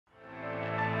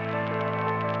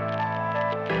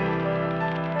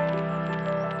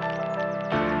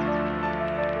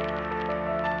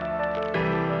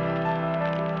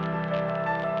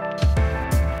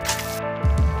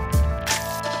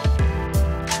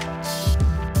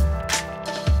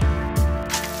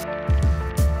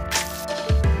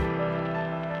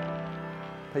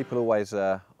People always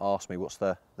ask me what's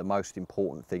the most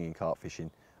important thing in carp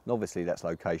fishing, and obviously that's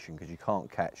location, because you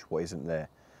can't catch what isn't there.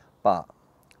 But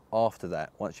after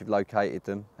that, once you've located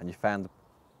them and you've found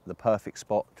the perfect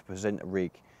spot to present a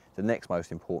rig, the next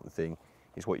most important thing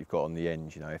is what you've got on the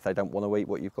end. You know, if they don't want to eat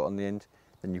what you've got on the end,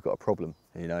 then you've got a problem.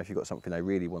 You know, if you've got something they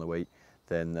really want to eat,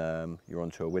 then you're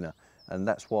onto a winner. And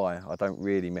that's why I don't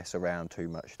really mess around too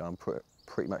much. You know, I'm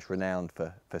pretty much renowned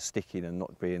for sticking and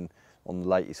not being on the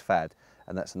latest fad.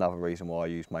 And that's another reason why I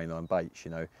use mainline baits.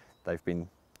 You know, they've been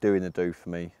doing the do for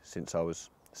me since I was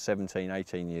 17,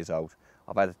 18 years old.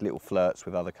 I've had little flirts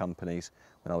with other companies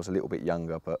when I was a little bit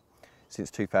younger, but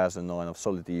since 2009 I've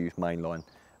solidly used mainline,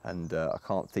 and I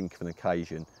can't think of an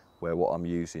occasion where what I'm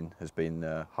using has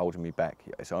been holding me back.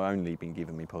 It's only been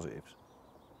giving me positives.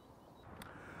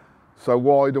 So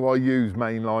why do I use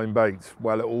mainline baits?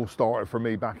 Well, it all started for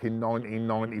me back in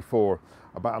 1994.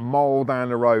 About a mile down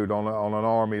the road on an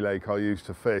army lake I used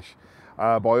to fish.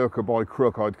 By hook or by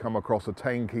crook, I'd come across a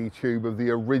 10-key tube of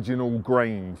the original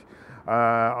Grange.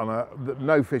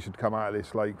 No fish had come out of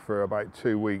this lake for about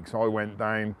 2 weeks. I went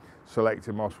down,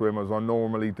 selected my swim as I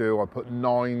normally do. I put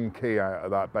 9 key out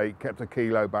of that bait, kept a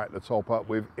kilo back to top up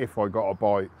with if I got a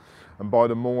bite. And by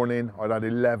the morning, I'd had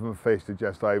 11 fish to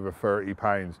just over 30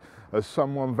 pounds. As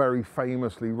someone very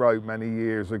famously wrote many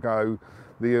years ago,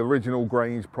 the original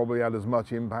Grange probably had as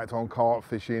much impact on carp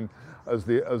fishing as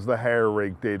the hair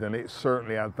rig did, and it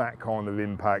certainly had that kind of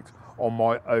impact on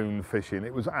my own fishing.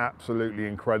 It was absolutely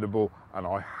incredible, and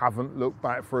I haven't looked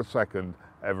back for a second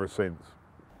ever since.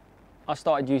 I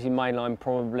started using mainline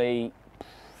probably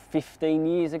 15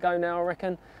 years ago now, I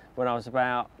reckon, when I was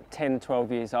about 10,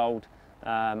 12 years old.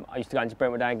 I used to go into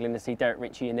Brentwood angling to see Derek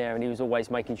Ritchie in there, and he was always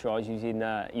making sure I was using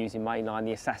mainline.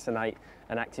 The Assassinate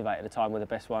and Activate at the time were the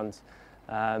best ones.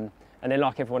 And then,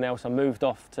 like everyone else, I moved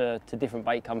off to different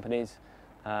bait companies.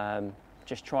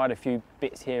 Just tried a few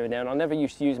bits here and there, and I never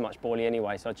used to use much boilie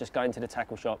anyway, so I'd just go into the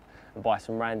tackle shop and buy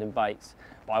some random baits.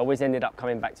 But I always ended up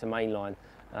coming back to mainline.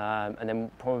 And then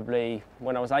probably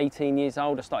when I was 18 years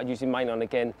old, I started using mainline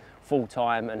again full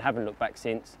time and haven't looked back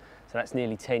since. So that's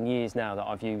nearly 10 years now that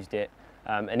I've used it.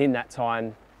 And in that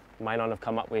time, mainline have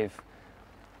come up with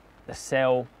the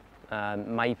Cell,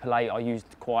 Maple 8 I used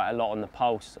quite a lot on the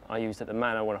Pulse. I used at the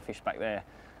Manor when I fished back there.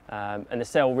 And the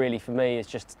Cell really for me has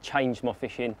just changed my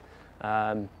fishing.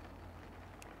 I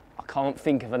can't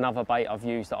think of another bait I've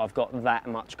used that I've got that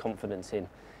much confidence in.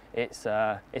 It's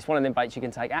one of them baits you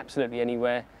can take absolutely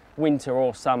anywhere, winter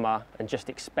or summer, and just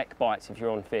expect bites if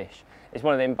you're on fish. It's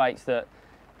one of them baits that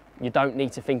you don't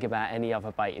need to think about any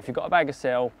other bait. If you've got a bag of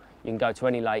Cell, you can go to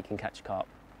any lake and catch carp.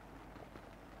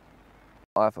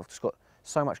 I've just got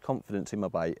so much confidence in my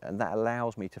bait, and that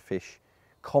allows me to fish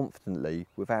confidently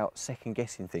without second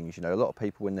guessing things. You know, a lot of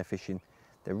people when they're fishing,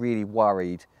 they're really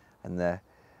worried, and they're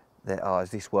oh, is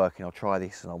this working? I'll try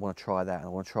this, and I want to try that, and I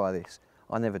want to try this.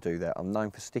 I never do that. I'm known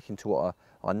for sticking to what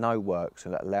I know works,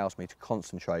 and that allows me to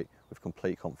concentrate with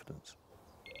complete confidence.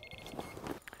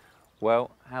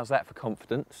 Well, how's that for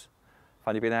confidence? I've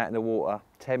only been out in the water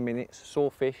 10 minutes, saw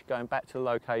fish, going back to the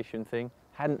location thing,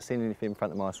 hadn't seen anything in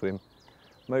front of my swim,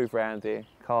 moved around here,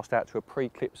 cast out to a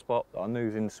pre-clip spot that I knew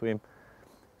was in the swim.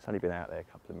 It's only been out there a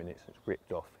couple of minutes, it's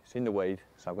ripped off. It's in the weed,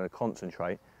 so I'm going to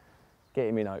concentrate, get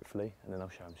him in hopefully, and then I'll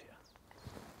show him to you.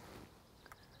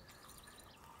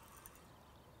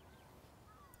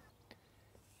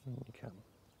 Here you come.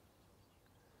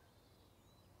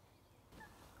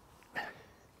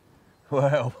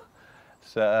 Well,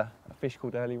 it's a fish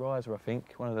called Early Riser, I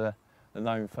think, one of the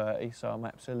known 30, so I'm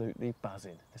absolutely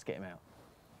buzzing. Let's get him out.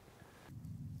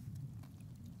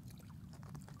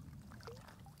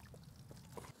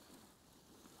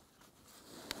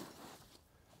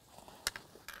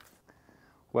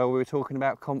 Well, we were talking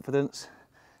about confidence,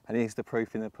 and here's the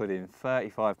proof in the pudding.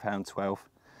 £35.12.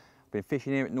 Been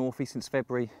fishing here at Northie since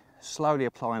February, slowly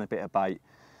applying a bit of bait,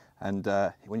 and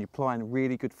when you're applying a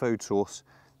really good food source,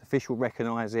 the fish will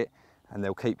recognise it and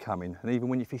they'll keep coming. And even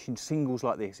when you're fishing singles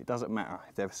like this, it doesn't matter.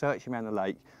 If they're searching around the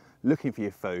lake, looking for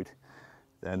your food,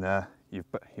 then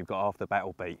you've got half the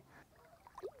battle beat.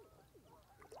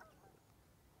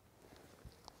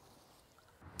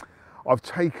 I've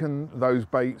taken those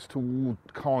baits to all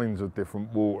kinds of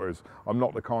different waters. I'm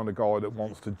not the kind of guy that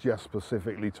wants to just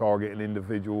specifically target an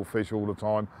individual fish all the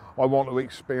time. I want to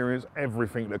experience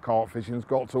everything that carp fishing's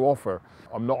got to offer.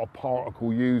 I'm not a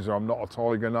particle user, I'm not a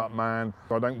tiger nut man.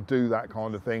 I don't do that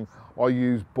kind of thing. I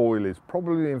use boilies,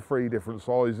 probably in 3 different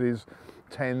sizes,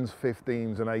 10s,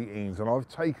 15s and 18s, and I've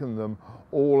taken them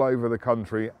all over the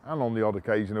country and on the odd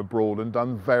occasion abroad and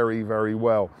done very, very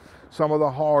well. Some of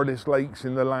the hardest lakes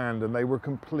in the land, and they were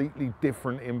completely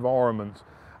different environments,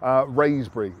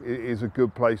 Raisbury is a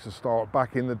good place to start.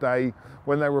 Back in the day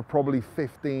when there were probably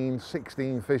 15,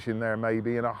 16 fish in there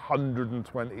maybe in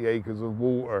 120 acres of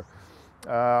water,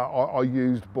 I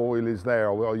used boilies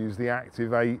there. I used the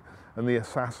Activate and the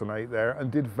Assassinate there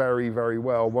and did very, very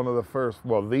well. One of the first,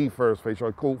 well, the first fish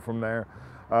I caught from there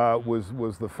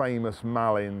was the famous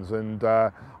Malins, and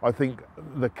I think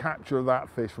the capture of that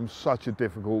fish from such a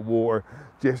difficult water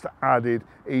just added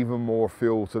even more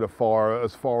fuel to the fire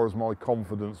as far as my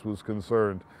confidence was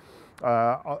concerned.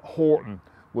 Horton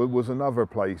was another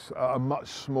place, a much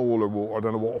smaller water. I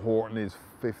don't know what Horton is,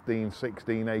 15,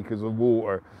 16 acres of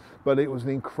water, but it was an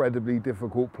incredibly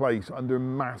difficult place under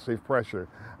massive pressure.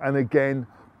 And again,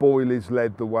 boilies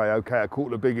led the way. Okay, I caught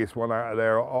the biggest one out of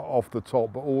there off the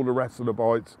top, but all the rest of the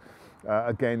bites,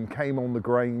 again, came on the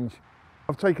Grange.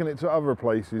 I've taken it to other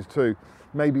places too,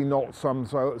 maybe not some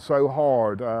so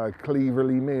hard.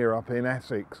 Cleverley Mere up in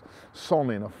Essex,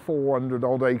 Sonning, a 400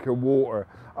 odd acre water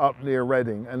up near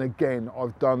Reading, and again,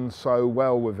 I've done so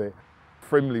well with it.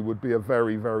 Frimley would be a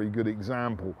very, very good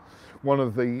example. One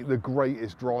of the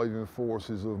greatest driving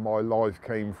forces of my life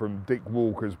came from Dick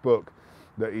Walker's book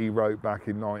that he wrote back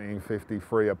in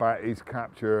 1953 about his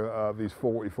capture of his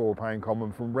 44-pound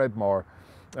common from Redmar.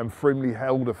 And Frimley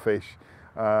held a fish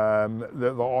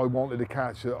that I wanted to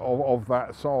catch of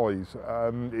that size.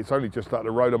 It's only just up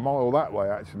the road, a mile that way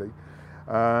actually.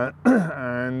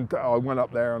 And I went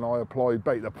up there and I applied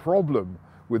bait. The problem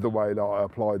with the way that I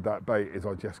applied that bait is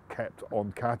I just kept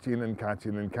on catching and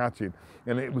catching and catching.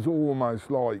 And it was almost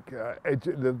like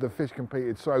the fish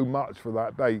competed so much for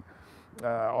that bait.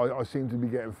 I seemed to be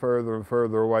getting further and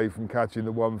further away from catching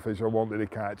the one fish I wanted to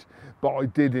catch, but I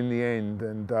did in the end,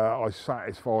 and I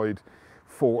satisfied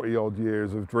 40 odd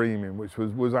years of dreaming, which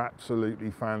was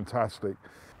absolutely fantastic.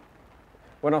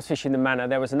 When I was fishing the Manor,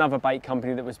 there was another bait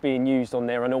company that was being used on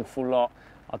there an awful lot.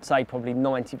 I'd say probably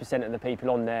 90% of the people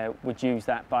on there would use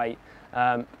that bait.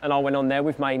 And I went on there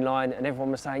with Mainline, and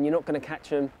everyone was saying, you're not going to catch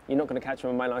them, you're not going to catch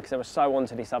them on Mainline, because they were so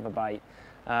onto this other bait.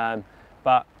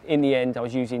 But in the end, I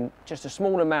was using just a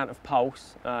small amount of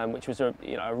pulse, which was a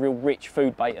real rich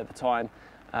food bait at the time,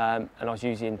 and I was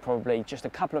using probably just a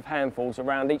couple of handfuls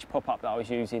around each pop-up that I was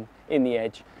using in the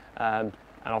edge, and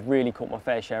I've really caught my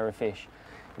fair share of fish.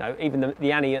 Even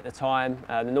the Annie at the time,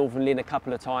 the Northern Lynn a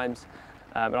couple of times,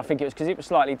 and I think it was because it was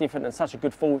slightly different and such a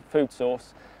good food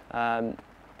source.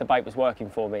 The bait was working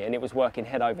for me, and it was working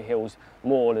head over heels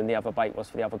more than the other bait was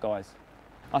for the other guys.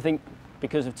 I think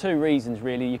because of two reasons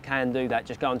really you can do that,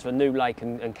 just go into a new lake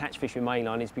and catch fish with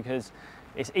Mainline, is because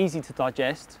it's easy to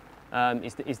digest,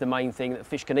 is the main thing, that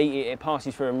fish can eat it, it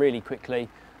passes through them really quickly,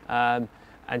 and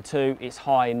two, it's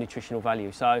high in nutritional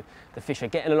value. So the fish are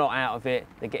getting a lot out of it,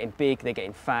 they're getting big, they're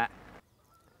getting fat.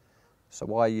 So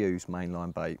why use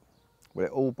Mainline bait? Well,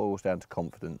 it all boils down to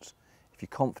confidence. If you're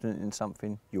confident in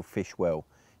something, you'll fish well.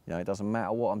 It doesn't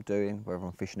matter what I'm doing, whether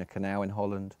I'm fishing a canal in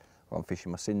Holland, or I'm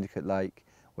fishing my syndicate lake,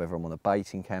 whether I'm on a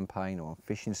baiting campaign or I'm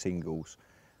fishing singles.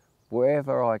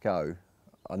 Wherever I go,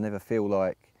 I never feel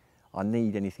like I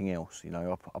need anything else.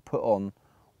 I put on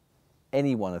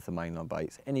any one of the Mainline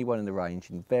baits, any one in the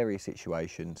range in various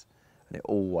situations, and it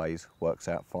always works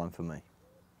out fine for me.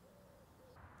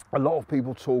 A lot of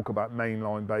people talk about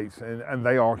Mainline baits, and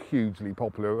they are hugely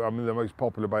popular. I mean, the most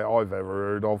popular bait I've ever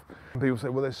heard of. People say,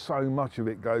 well, there's so much of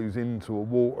it goes into a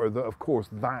water that, of course,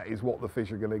 that is what the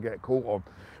fish are going to get caught on.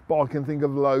 But I can think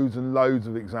of loads and loads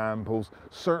of examples,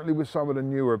 certainly with some of the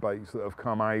newer baits that have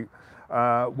come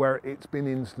out, where it's been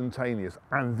instantaneous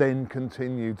and then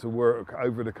continued to work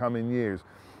over the coming years.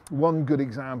 One good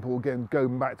example, again,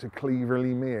 going back to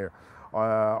Cleverley Mere.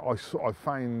 I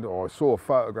saw a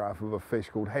photograph of a fish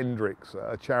called Hendrix,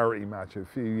 a charity match a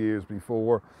few years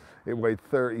before. It weighed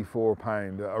 34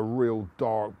 pounds, a real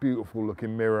dark, beautiful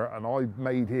looking mirror, and I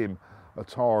made him a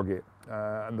target.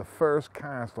 And the first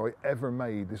cast I ever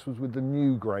made, this was with the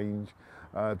new Grange,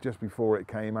 just before it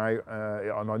came out,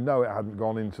 and I know it hadn't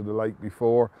gone into the lake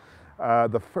before.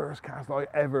 The first cast I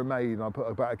ever made, and I put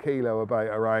about 1 kilo of bait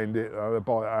around it,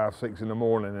 about 6:30 in the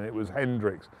morning, and it was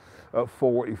Hendrix at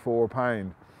 44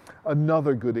 pound.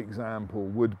 Another good example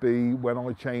would be when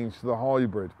I changed to the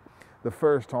hybrid. The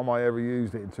first time I ever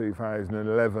used it in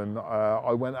 2011,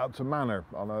 I went up to Manor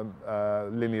on a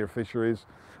linear fisheries,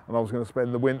 and I was going to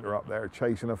spend the winter up there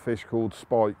chasing a fish called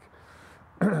Spike.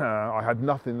 I had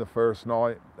nothing the first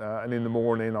night, and in the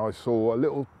morning I saw a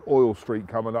little oil streak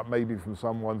coming up, maybe from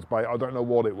someone's bait. I don't know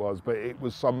what it was, but it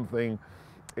was something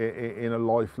in a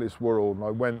lifeless world.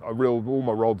 And I reeled all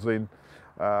my rods in.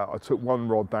 I took one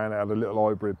rod down, had a little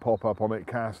hybrid pop up on it,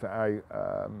 cast it out.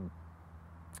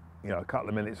 A couple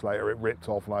of minutes later it ripped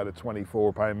off, and I had a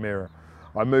 24 pound mirror.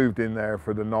 I moved in there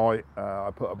for the night. I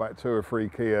put about 2 or 3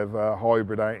 key of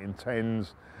hybrid out in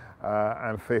 10s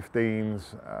and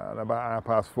 15s, and about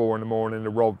 4:30 in the morning the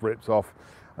rod rips off,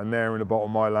 and there in the bottom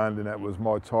of my landing net was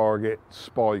my target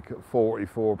spike at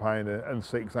 44 pound and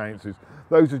 6 ounces.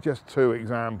 Those are just 2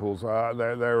 examples.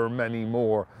 There are many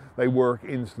more. They work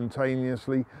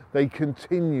instantaneously. They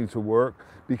continue to work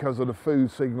because of the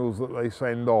food signals that they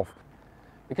send off.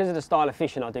 Because of the style of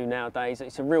fishing I do nowadays,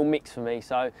 it's a real mix for me.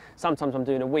 So sometimes I'm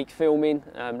doing a week filming,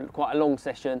 quite a long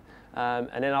session,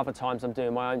 and then other times I'm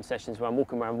doing my own sessions where I'm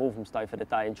walking around Walthamstow for the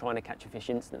day and trying to catch a fish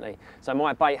instantly. So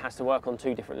my bait has to work on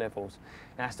 2 different levels.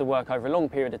 It has to work over a long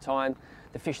period of time.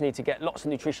 The fish need to get lots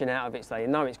of nutrition out of it so they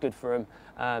know it's good for them,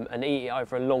 and eat it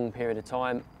over a long period of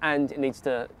time. And it needs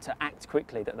to act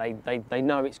quickly, that they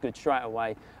know it's good straight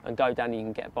away and go down and you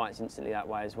can get bites instantly that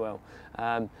way as well.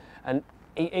 And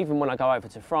even when I go over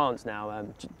to France now,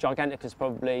 Gigantica's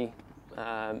probably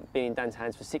been in Dan's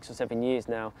hands for 6 or 7 years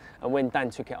now, and when Dan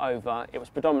took it over, it was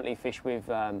predominantly fish with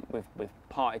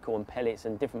particle and pellets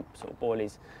and different sort of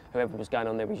boilies. Whoever was going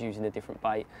on there was using a different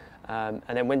bait. And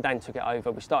then when Dan took it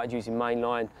over, we started using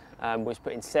Mainline. We was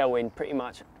putting cell in. Pretty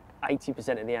much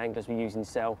 80% of the anglers were using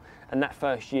cell, and that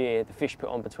first year the fish put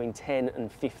on between 10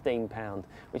 and 15 pound,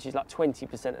 which is like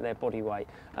 20% of their body weight.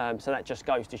 So that just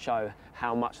goes to show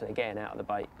how much they're getting out of the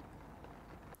bait.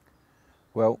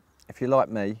 Well, if you're like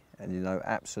me and you know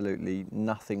absolutely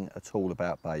nothing at all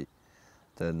about bait,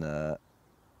 then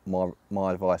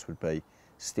my advice would be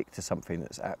stick to something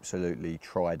that's absolutely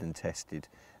tried and tested,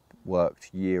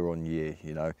 worked year on year.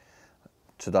 You know,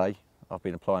 today I've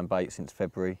been applying bait since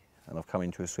February, and I've come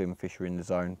into a swim fishery in the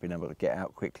zone, been able to get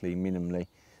out quickly, minimally,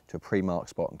 to a pre-marked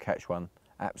spot and catch one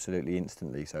absolutely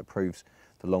instantly. So it proves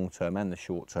the long-term and the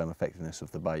short-term effectiveness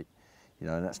of the bait. You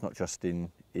know, and that's not just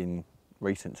in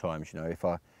recent times. You know, if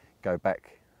I go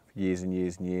back years and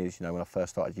years and years, you know, when I first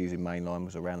started using Mainline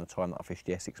was around the time that I fished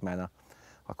the Essex Manor.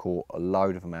 I caught a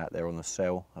load of them out there on the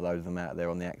cell, a load of them out there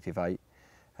on the Active 8,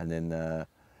 and then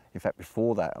in fact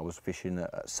before that I was fishing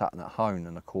at Sutton at Hone,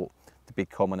 and I caught the big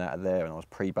common out of there, and I was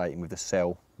pre-baiting with the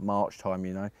cell, March time,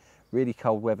 you know, really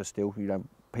cold weather still, you know,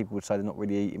 people would say they're not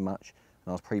really eating much,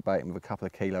 and I was pre-baiting with a couple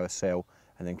of kilo of cell,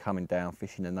 and then coming down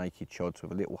fishing the naked chods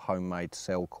with a little homemade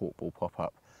cell cork ball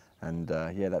pop-up, and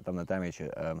yeah, that done the damage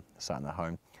at Sutton at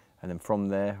Home. And then from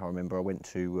there I remember I went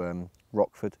to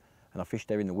Rockford, and I fished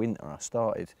there in the winter. I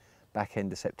started back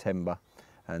end of September,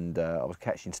 and I was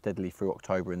catching steadily through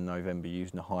October and November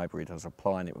using a hybrid. I was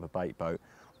applying it with a bait boat,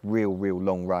 real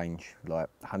long range, like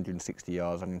 160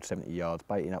 yards, 170 yards,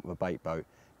 baiting up with a bait boat, and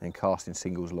then casting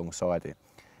singles alongside it.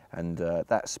 And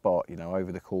that spot, you know,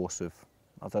 over the course of,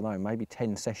 I don't know, maybe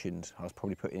 10 sessions, I was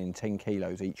probably putting in 10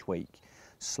 kilos each week,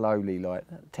 slowly. Like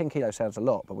 10 kilos sounds a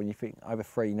lot, but when you think over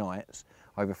 3 nights,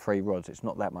 over 3 rods, it's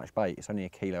not that much bait, it's only a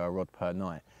kilo a rod per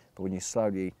night. But when you're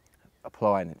slowly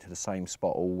applying it to the same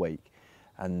spot all week,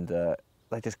 and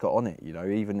they just got on it, you know,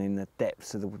 even in the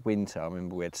depths of the winter. I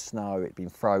remember we had snow, it'd been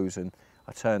frozen.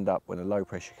 I turned up when the low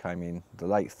pressure came in, the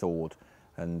lake thawed,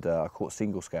 and I caught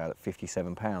single scale at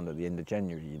 57 pound at the end of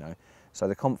January, you know. So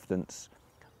the confidence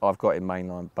I've got in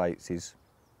Mainline baits is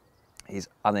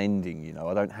unending, you know.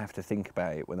 I don't have to think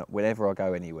about it whenever I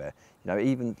go anywhere. You know,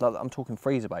 even, like, I'm talking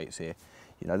freezer baits here,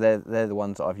 you know, they're the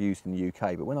ones that I've used in the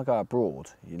UK, but when I go abroad,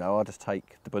 you know, I just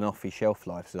take the Banoffee Shelf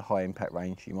Life, it's a high impact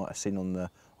range you might have seen on the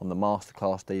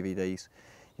Masterclass DVDs.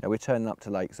 You know, we're turning up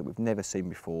to lakes that we've never seen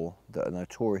before, that are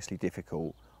notoriously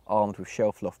difficult, armed with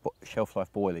shelf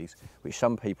life boilies, which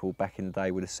some people back in the day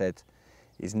would have said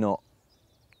is not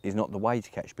the way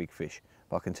to catch big fish.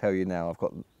 But I can tell you now, I've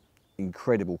got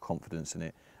incredible confidence in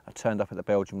it. I turned up at the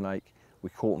Belgium lake,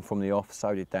 we caught them from the off,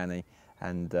 so did Danny,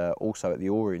 and also at the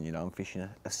Orient, you know, I'm fishing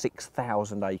a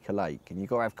 6,000 acre lake, and you've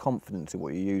got to have confidence in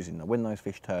what you're using. Now, when those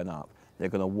fish turn up, they're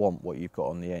going to want what you've got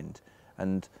on the end,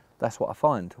 and that's what I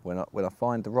find. When I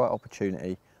find the right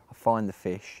opportunity, I find the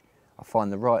fish, I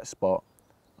find the right spot,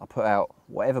 I put out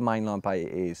whatever Mainline bait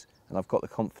it is, and I've got the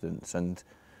confidence, and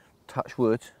touch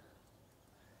wood,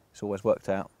 it's always worked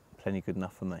out plenty good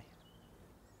enough for me.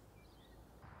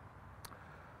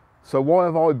 So why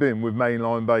have I been with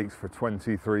Mainline baits for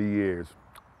 23 years?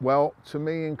 Well, to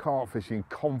me in carp fishing,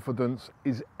 confidence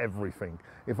is everything.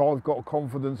 If I've got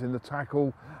confidence in the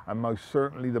tackle and most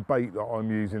certainly the bait that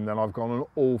I'm using, then I've gone an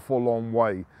awful long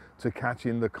way to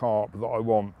catching the carp that I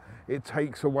want. It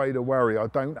takes away the worry. I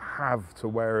don't have to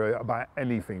worry about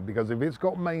anything, because if it's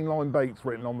got Mainline baits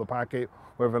written on the packet,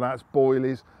 whether that's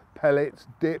boilies, pellets,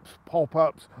 dips,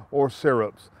 pop-ups or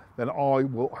syrups, then I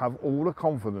will have all the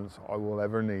confidence I will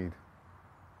ever need.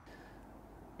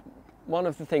 One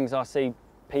of the things I see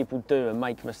people do and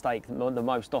make a mistake the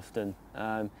most often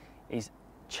is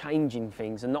changing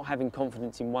things and not having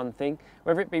confidence in one thing,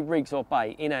 whether it be rigs or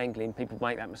bait. In angling, people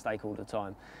make that mistake all the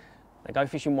time. They go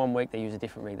fishing one week, they use a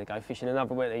different rig. They go fishing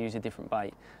another week, they use a different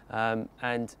bait,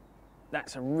 and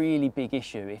that's a really big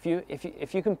issue.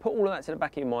 If you can put all of that to the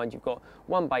back of your mind, you've got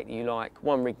one bait that you like,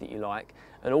 one rig that you like,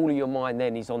 and all of your mind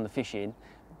then is on the fishing,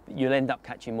 you'll end up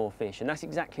catching more fish. And that's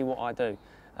exactly what I do.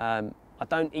 I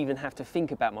don't even have to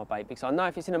think about my bait, because I know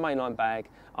if it's in a mainline bag,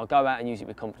 I'll go out and use it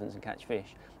with confidence and catch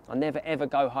fish. I never ever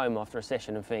go home after a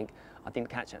session and think, I didn't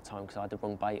catch that time because I had the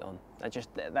wrong bait on.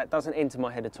 That doesn't enter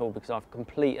my head at all, because I have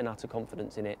complete and utter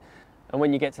confidence in it. And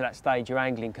when you get to that stage, your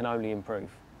angling can only improve.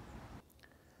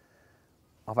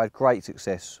 I've had great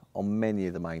success on many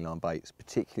of the mainline baits,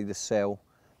 particularly the Cell,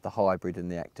 the Hybrid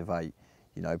and the Activate,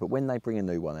 you know, but when they bring a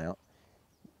new one out,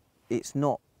 it's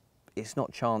not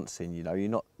chancing, you know, you're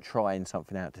not trying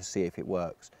something out to see if it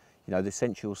works. You know, the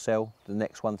Essential Cell, the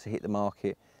next one to hit the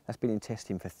market, that's been in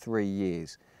testing for 3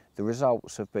 years. The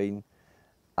results have been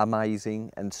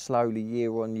amazing, and slowly,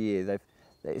 year on year,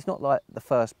 it's not like the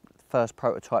first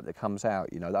prototype that comes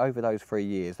out, you know, over those 3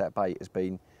 years, that bait has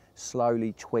been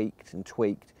slowly tweaked and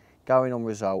tweaked, going on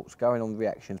results, going on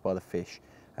reactions by the fish,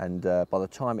 and by the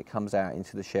time it comes out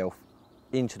into the shelf,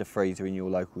 into the freezer in your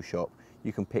local shop,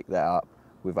 you can pick that up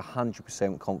with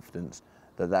 100% confidence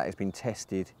that that has been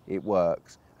tested, it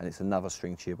works, and it's another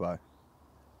string to your bow.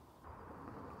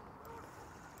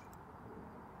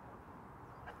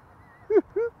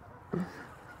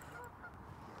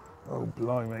 Oh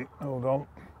blimey, hold on.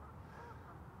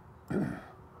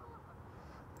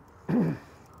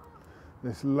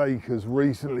 This lake has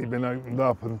recently been opened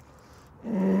up, and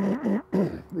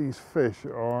these fish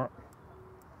are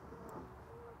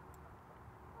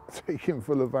taking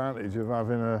full advantage of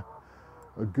having a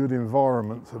good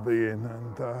environment to be in,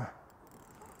 and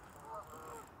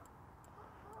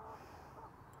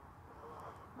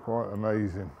quite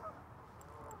amazing.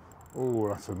 Oh,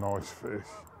 that's a nice fish.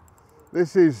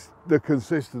 This is the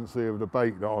consistency of the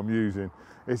bait that I'm using.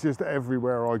 It's just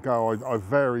everywhere I go, I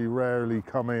very rarely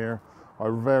come here. I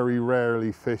very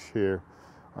rarely fish here.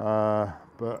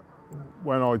 But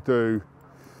when I do,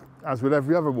 as with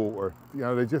every other water, you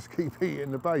know, they just keep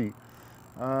eating the bait.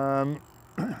 And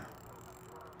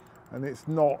it's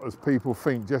not, as people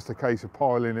think, just a case of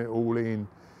piling it all in.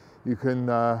 You can,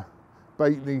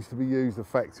 bait needs to be used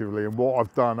effectively, and what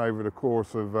I've done over the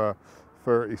course of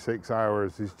 36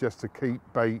 hours is just to keep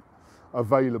bait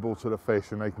available to the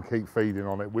fish, and they can keep feeding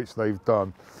on it, which they've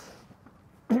done.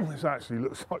 This actually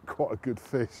looks like quite a good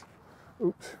fish.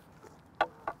 Oops.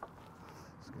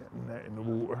 Let's get a net in the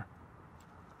water.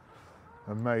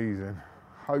 Amazing.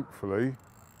 Hopefully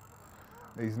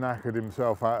he's knackered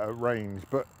himself out at range,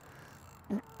 but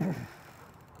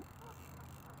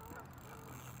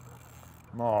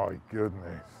my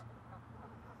goodness.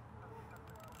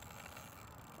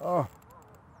 Oh,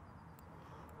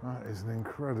 that is an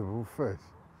incredible fish.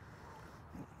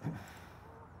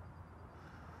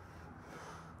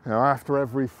 You know, after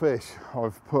every fish,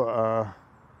 I've put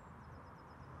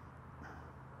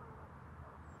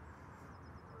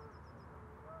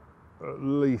at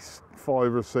least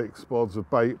 5 or 6 spods of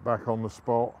bait back on the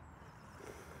spot.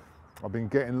 I've been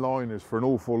getting liners for an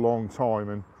awful long time,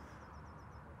 and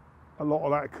a lot of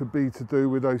that could be to do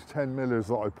with those 10 millers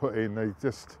that I put in.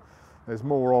 There's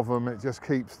more of them, it just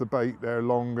keeps the bait there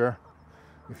longer.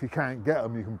 If you can't get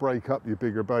them, you can break up your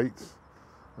bigger baits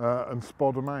and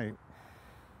spod them out.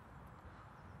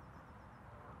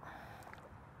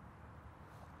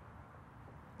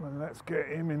 And let's get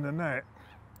him in the net.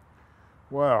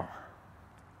 Wow.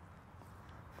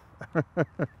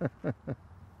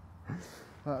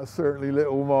 That certainly lit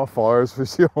all my fires for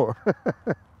sure.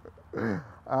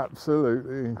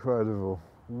 Absolutely incredible.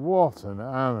 What an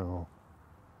animal.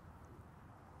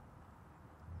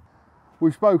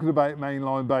 We've spoken about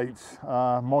mainline baits,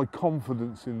 my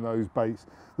confidence in those baits,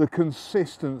 the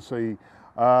consistency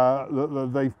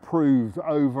that they've proved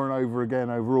over and over again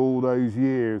over all those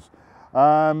years.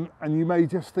 And you may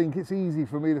just think it's easy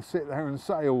for me to sit there and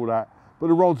say all that, but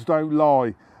the rods don't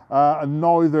lie, and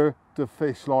neither do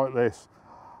fish like this.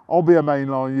 I'll be a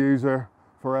mainline user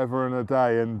forever and a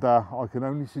day, and I can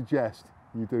only suggest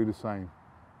you do the same.